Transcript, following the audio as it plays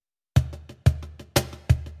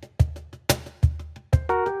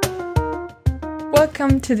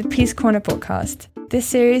Welcome to the Peace Corner podcast. This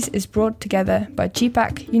series is brought together by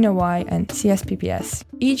GPAC, You Know Why and CSPPS.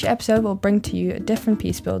 Each episode will bring to you a different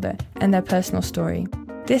peace builder and their personal story.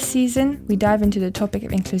 This season, we dive into the topic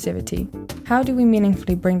of inclusivity. How do we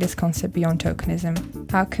meaningfully bring this concept beyond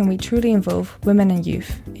tokenism? How can we truly involve women and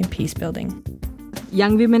youth in peace building?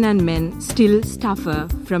 Young women and men still suffer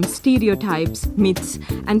from stereotypes, myths,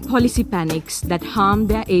 and policy panics that harm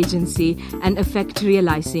their agency and affect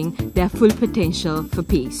realizing their full potential for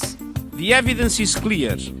peace. The evidence is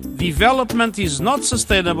clear. Development is not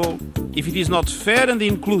sustainable if it is not fair and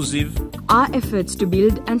inclusive. Our efforts to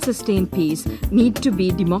build and sustain peace need to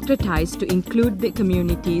be democratized to include the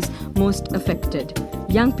communities most affected.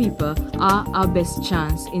 Young people are our best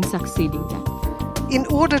chance in succeeding that. In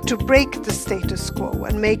order to break the status quo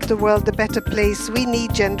and make the world a better place, we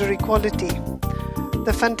need gender equality.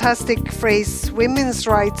 The fantastic phrase, women's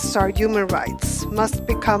rights are human rights, must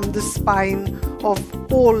become the spine of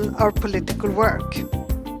all our political work.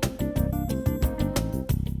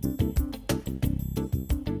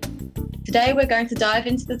 Today we're going to dive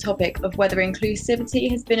into the topic of whether inclusivity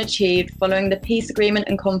has been achieved following the peace agreement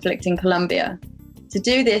and conflict in Colombia. To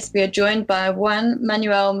do this, we are joined by Juan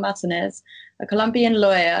Manuel Martinez, a Colombian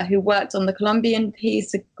lawyer who worked on the Colombian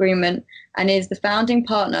peace agreement and is the founding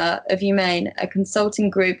partner of Humane, a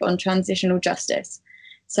consulting group on transitional justice.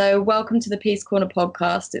 So welcome to the Peace Corner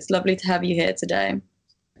podcast. It's lovely to have you here today.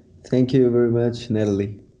 Thank you very much,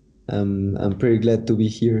 Natalie. I'm pretty glad to be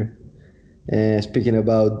here speaking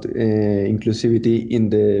about inclusivity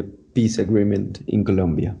in the peace agreement in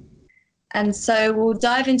Colombia. And so we'll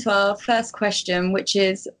dive into our first question, which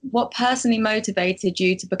is, what personally motivated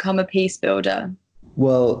you to become a peace builder?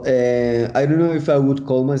 Well, I don't know if I would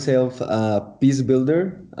call myself a peace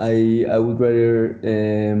builder. I would rather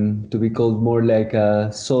to be called more like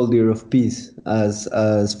a soldier of peace,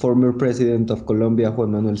 as former president of Colombia,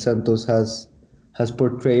 Juan Manuel Santos, has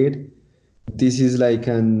portrayed. This is like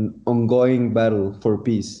an ongoing battle for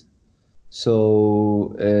peace.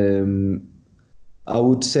 So I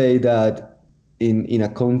would say that in a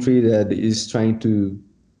country that is trying to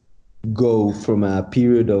go from a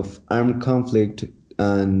period of armed conflict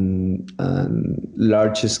and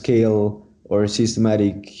large scale or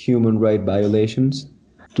systematic human rights violations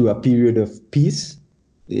to a period of peace,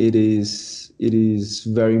 it is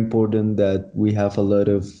very important that we have a lot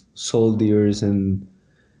of soldiers and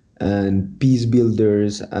peace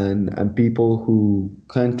builders and people who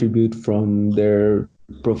contribute from their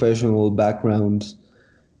professional backgrounds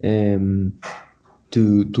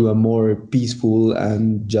to a more peaceful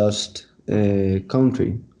and just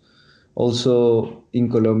country. Also, in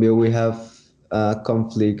Colombia, we have a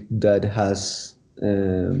conflict that has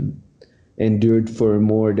endured for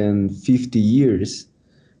more than 50 years.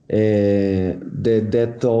 The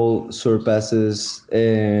death toll surpasses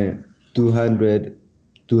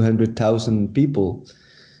 200,000 people.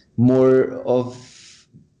 More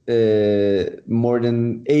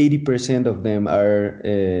than 80% of them are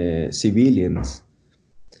civilians.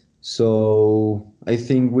 So I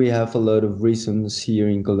think we have a lot of reasons here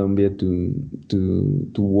in Colombia to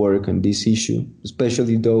work on this issue,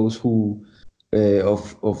 especially those who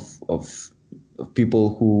of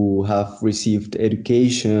people who have received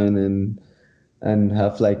education and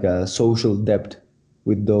have like a social debt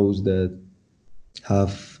with those that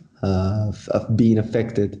have been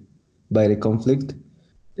affected by the conflict.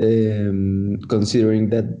 Considering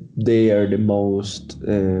that they are the most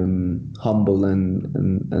humble and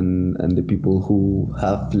the people who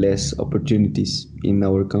have less opportunities in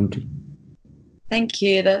our country. Thank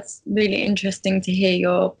you. That's really interesting to hear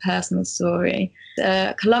your personal story.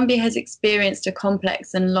 Colombia has experienced a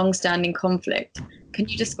complex and long-standing conflict. Can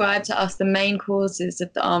you describe to us the main causes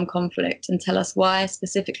of the armed conflict and tell us why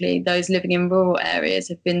specifically those living in rural areas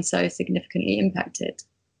have been so significantly impacted?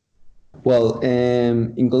 Well,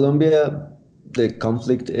 in Colombia, the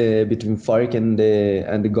conflict between FARC and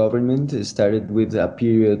the government started with a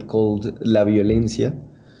period called La Violencia,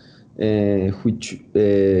 which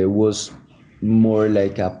was more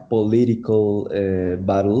like a political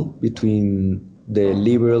battle between the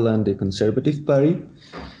Liberal and the Conservative Party.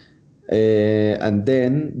 And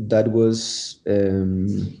then that was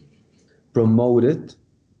promoted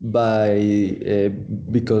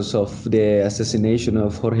because of the assassination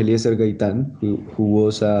of Jorge Eliezer Gaitan, who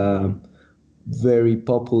was a very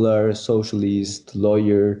popular socialist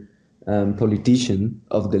lawyer and politician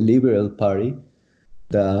of the Liberal Party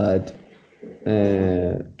that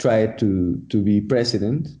tried to be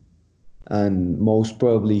president, and most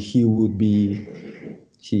probably he would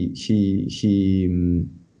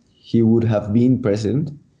have been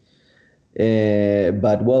president.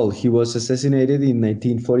 But well, he was assassinated in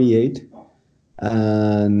 1948,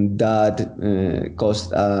 and that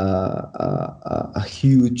caused a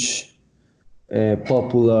huge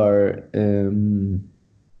popular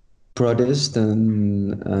protest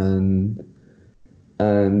and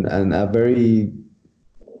a very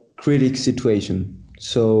critic situation.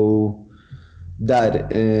 So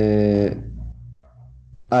that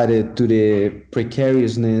added to the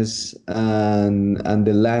precariousness and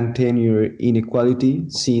the land tenure inequality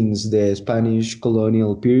since the Spanish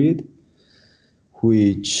colonial period,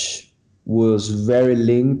 which was very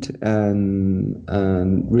linked and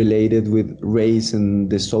related with race and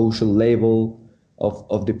the social level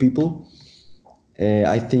of the people.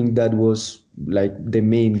 I think that was like the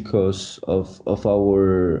main cause of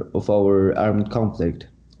our armed conflict.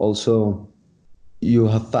 Also, you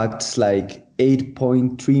have facts like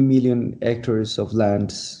 8.3 million hectares of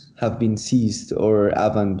lands have been seized or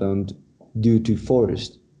abandoned due to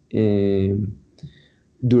forest during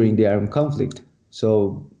the armed conflict.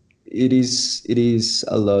 So it is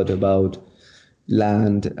a lot about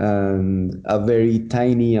land and a very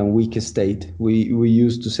tiny and weak state. We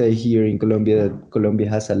used to say here in Colombia that Colombia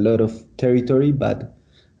has a lot of territory, but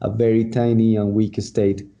a very tiny and weak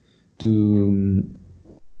state to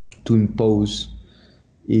to impose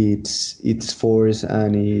its force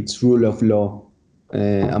and its rule of law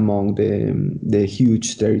among the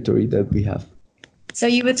huge territory that we have. So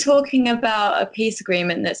you were talking about a peace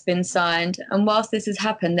agreement that's been signed, and whilst this has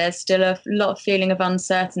happened, there's still a lot of feeling of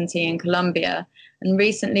uncertainty in Colombia. And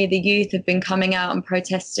recently, the youth have been coming out and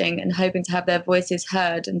protesting and hoping to have their voices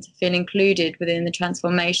heard and to feel included within the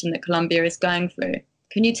transformation that Colombia is going through.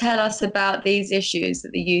 Can you tell us about these issues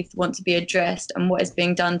that the youth want to be addressed and what is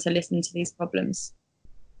being done to listen to these problems?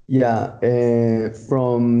 Yeah,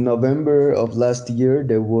 from November of last year,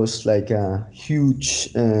 there was like a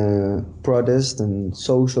huge protest and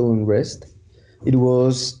social unrest. It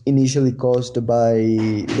was initially caused by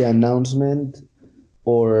the announcement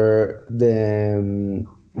or the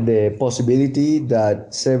possibility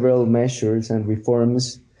that several measures and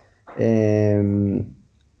reforms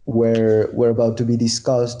were about to be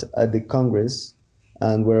discussed at the Congress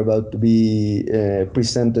and were about to be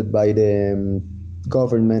presented by the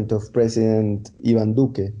government of President Ivan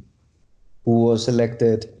Duque, who was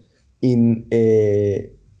elected in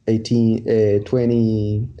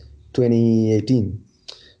 2018.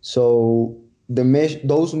 So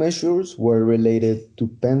those measures were related to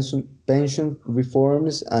pension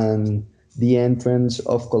reforms and the entrance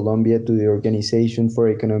of Colombia to the Organization for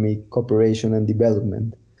Economic Cooperation and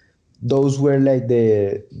Development. Those were like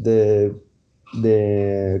the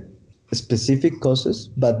specific causes,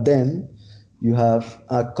 but then you have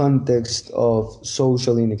a context of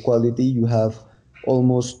social inequality. You have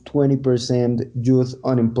almost 20% youth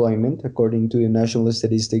unemployment, according to the National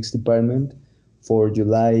Statistics Department for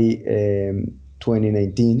July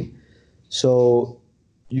 2019. So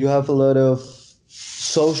you have a lot of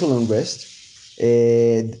social unrest.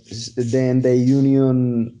 Then the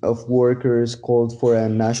Union of Workers called for a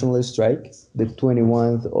national strike the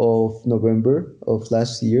 21st of November of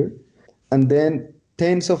last year. And then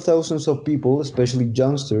tens of thousands of people, especially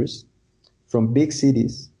youngsters from big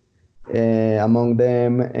cities, among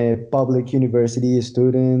them public university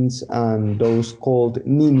students and those called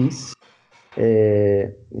ninis,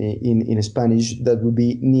 in Spanish, that would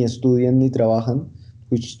be ni estudian ni trabajan,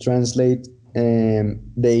 which translate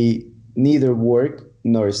they neither work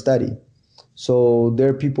nor study. So there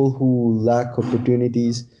are people who lack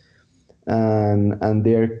opportunities and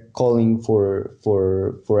they're calling for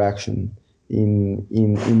action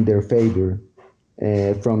in their favor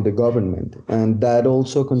from the government. And that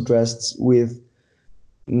also contrasts with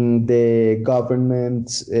the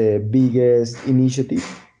government's biggest initiative,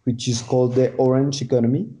 which is called the Orange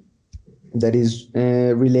Economy, that is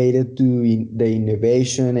related to the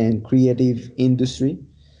innovation and creative industry,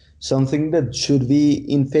 something that should be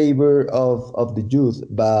in favor of the youth,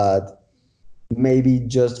 but maybe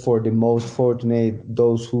just for the most fortunate,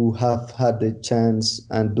 those who have had the chance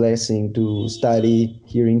and blessing to study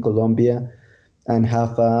here in Colombia and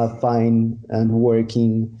have a fine and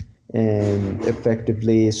working and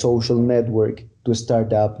effectively social network to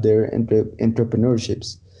start up their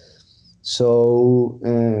entrepreneurships. So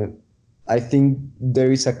I think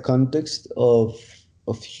there is a context of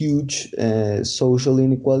huge social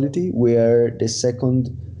inequality. We are the second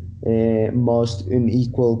most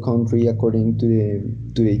unequal country according to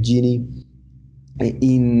the Gini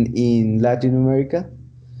in Latin America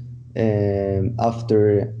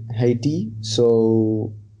after Haiti.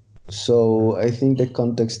 So I think the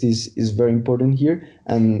context is very important here,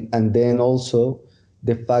 and then also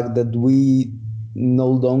the fact that we no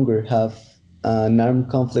longer have an armed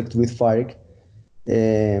conflict with FARC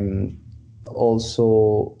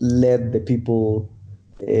also let the people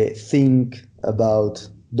think about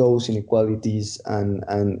those inequalities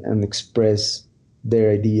and express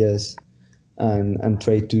their ideas and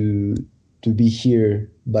try to be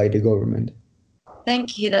heard by the government.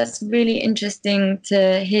 Thank you. That's really interesting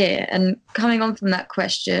to hear. And coming on from that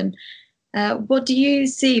question, what do you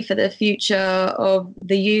see for the future of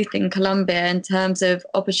the youth in Colombia in terms of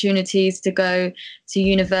opportunities to go to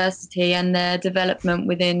university and their development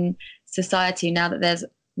within society now that there's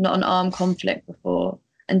not an armed conflict before?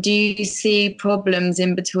 And do you see problems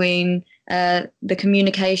in between the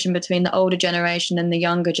communication between the older generation and the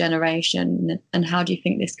younger generation? And how do you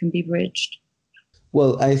think this can be bridged?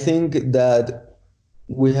 Well, I think that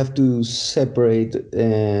we have to separate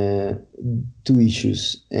two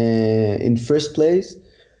issues. In first place,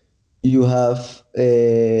 you have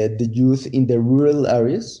the youth in the rural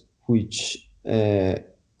areas, which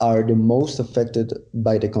are the most affected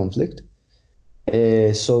by the conflict.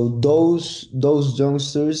 So those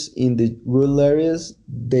youngsters in the rural areas,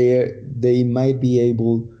 they might be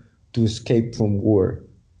able to escape from war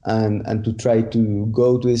and to try to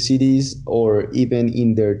go to the cities or even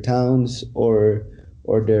in their towns or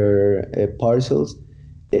their parcels,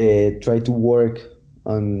 try to work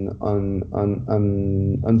on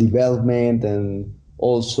development and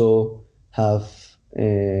also have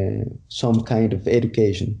some kind of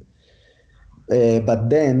education. But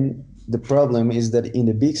then the problem is that in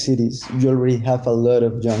the big cities, you already have a lot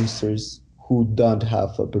of youngsters who don't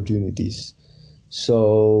have opportunities.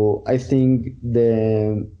 So I think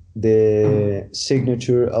the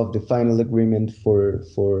signature of the final agreement for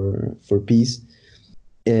peace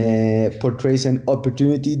portrays an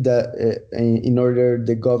opportunity that in order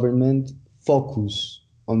the government focus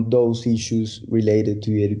on those issues related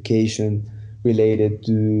to education, related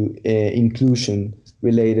to inclusion,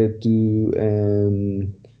 related to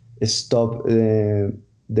stop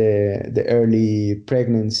the early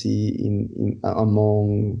pregnancy in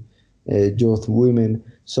among youth women.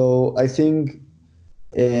 So I think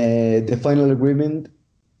the final agreement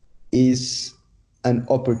is an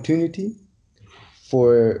opportunity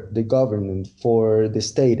for the government, for the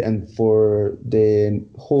state, and for the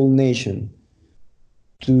whole nation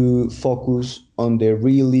to focus on the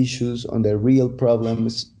real issues, on the real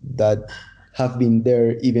problems that have been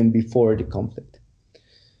there even before the conflict.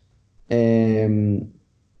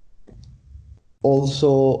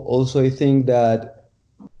 Also, I think that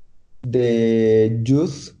the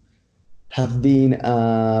youth have been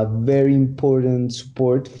a very important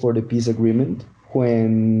support for the peace agreement.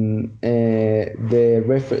 When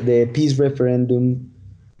the peace referendum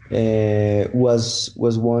was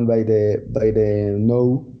won by the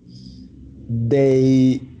no,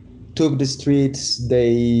 they took the streets.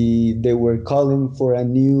 They were calling for a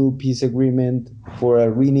new peace agreement, for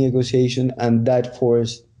a renegotiation, and that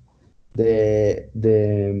forced the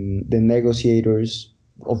negotiators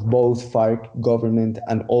of both FARC government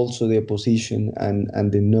and also the opposition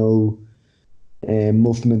and the no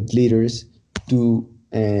movement leaders to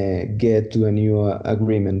get to a new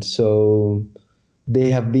agreement. So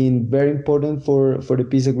they have been very important for the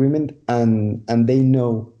peace agreement, and they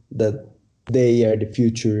know that they are the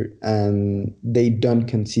future, and they don't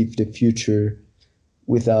conceive the future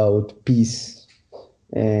without peace.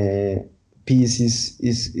 Peace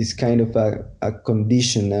is kind of a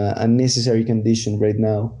condition, a necessary condition right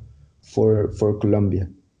now for Colombia.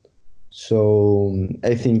 So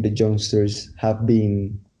I think the youngsters have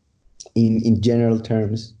been, in general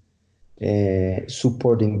terms,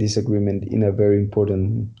 supporting this agreement in a very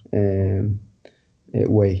important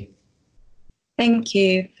way. Thank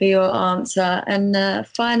you for your answer. And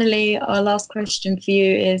finally, our last question for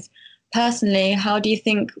you is, personally, how do you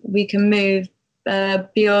think we can move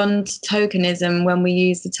beyond tokenism when we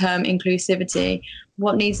use the term inclusivity?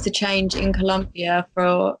 What needs to change in Colombia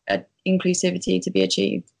for inclusivity to be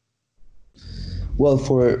achieved? Well,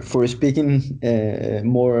 for speaking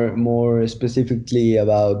more specifically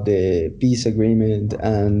about the peace agreement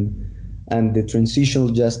and the transitional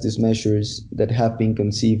justice measures that have been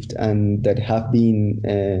conceived and that have been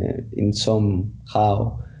in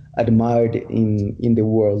somehow admired in the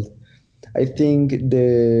world, I think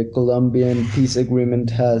the Colombian peace agreement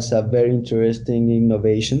has a very interesting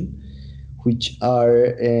innovation, which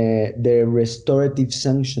are the restorative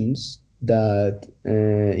sanctions that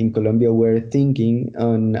in Colombia we're thinking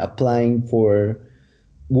on applying for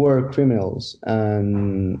war criminals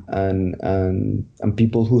and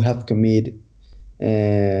people who have committed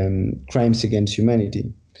crimes against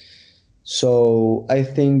humanity. So I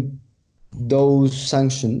think those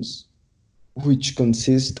sanctions, which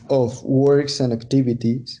consist of works and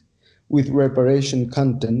activities with reparation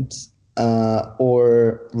contents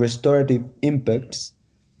or restorative impacts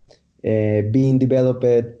being developed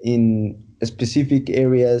in specific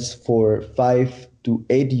areas for 5 to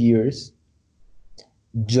 8 years,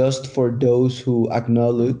 just for those who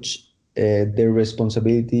acknowledge their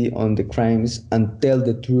responsibility on the crimes and tell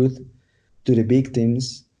the truth to the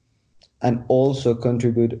victims, and also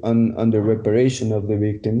contribute on the reparation of the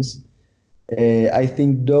victims. I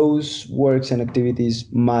think those works and activities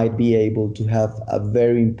might be able to have a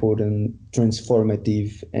very important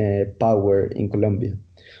transformative power in Colombia,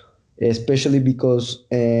 especially because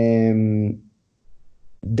the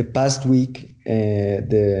past week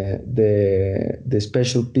the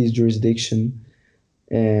special peace jurisdiction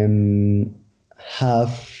um,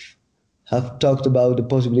 have have talked about the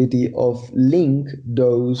possibility of link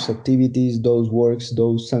those activities, those works,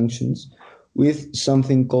 those sanctions with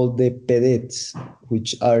something called the PEDETs,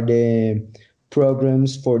 which are the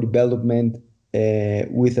programs for development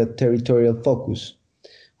with a territorial focus,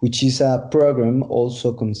 which is a program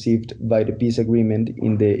also conceived by the peace agreement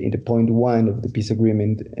in the point 1 of the peace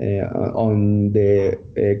agreement on the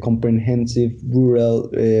comprehensive rural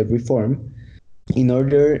reform, in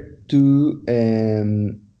order to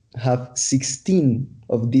have 16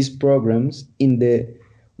 of these programs in the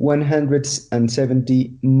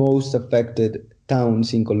 170 most affected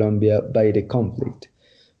towns in Colombia by the conflict.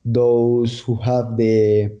 Those who have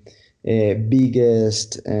the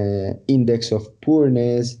biggest index of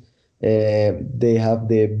poorness, they have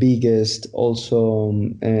the biggest also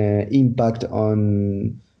impact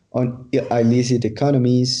on illicit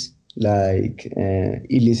economies, like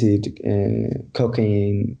illicit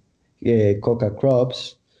cocaine, coca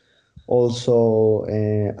crops, also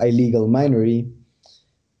illegal minery,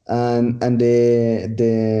 and the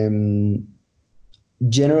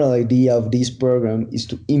general idea of this program is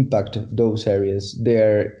to impact those areas. They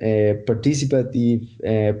are participative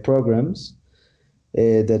programs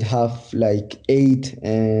that have like 8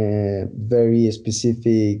 very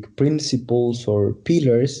specific principles or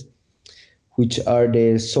pillars, which are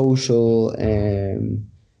the social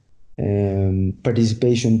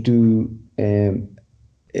participation to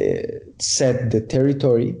set the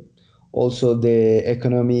territory, also the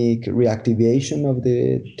economic reactivation of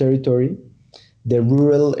the territory, the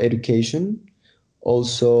rural education,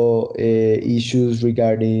 also issues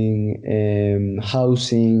regarding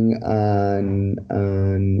housing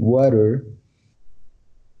and water,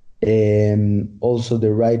 also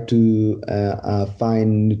the right to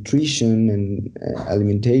find nutrition and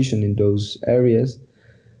alimentation in those areas.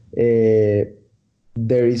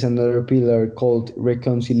 There is another pillar called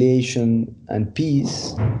reconciliation and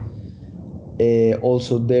peace.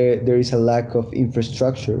 Also, there is a lack of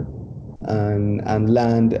infrastructure and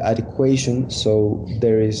land adequation, so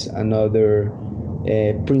there is another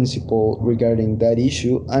principle regarding that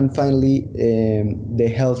issue. And finally, the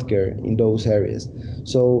healthcare in those areas.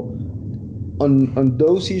 So on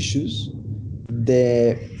those issues,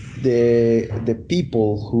 the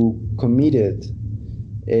people who committed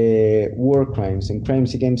war crimes and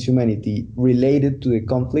crimes against humanity related to the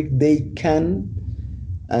conflict, they can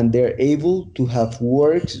and they're able to have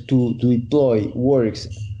works, to deploy works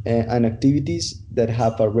and activities that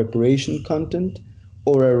have a reparation content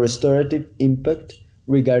or a restorative impact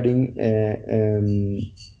regarding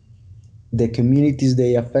the communities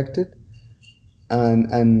they affected,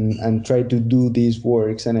 and try to do these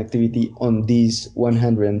works and activity on these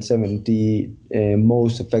 170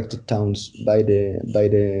 most affected towns by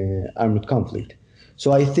the armed conflict.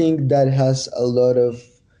 So I think that has a lot of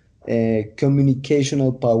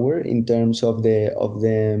communicational power in terms of the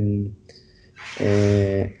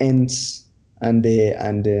ends and the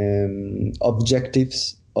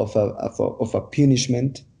objectives of a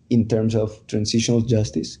punishment in terms of transitional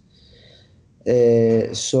justice.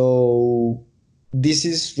 So this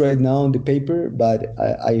is right now on the paper, but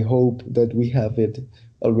I hope that we have it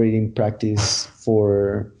already in practice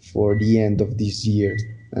for the end of this year,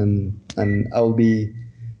 and I'll be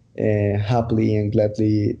happily and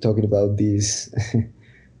gladly talking about this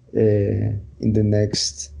in the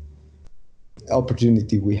next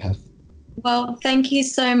opportunity we have. Well, thank you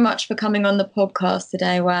so much for coming on the podcast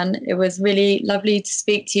today, Juan. It was really lovely to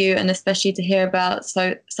speak to you, and especially to hear about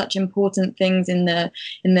such important things in the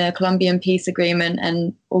Colombian peace agreement,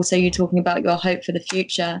 and also you talking about your hope for the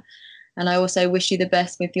future. And I also wish you the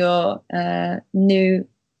best with your new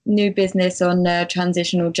business on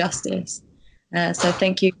transitional justice. So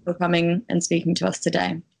thank you for coming and speaking to us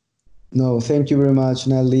today. No, thank you very much,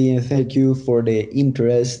 Natalie, and thank you for the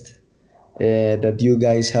interest that you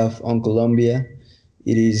guys have on Colombia.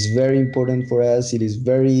 It is very important for us. It is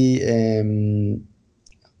very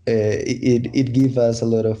it gives us a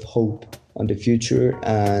lot of hope on the future,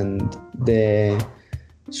 and the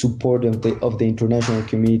support of the international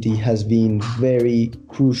community has been very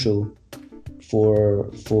crucial for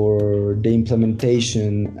the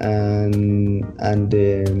implementation and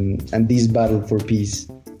this battle for peace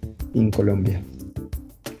in Colombia.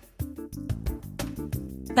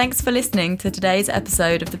 Thanks for listening to today's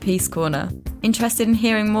episode of the Peace Corner. Interested in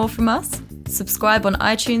hearing more from us? Subscribe on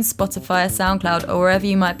iTunes, Spotify, SoundCloud, or wherever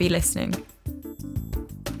you might be listening.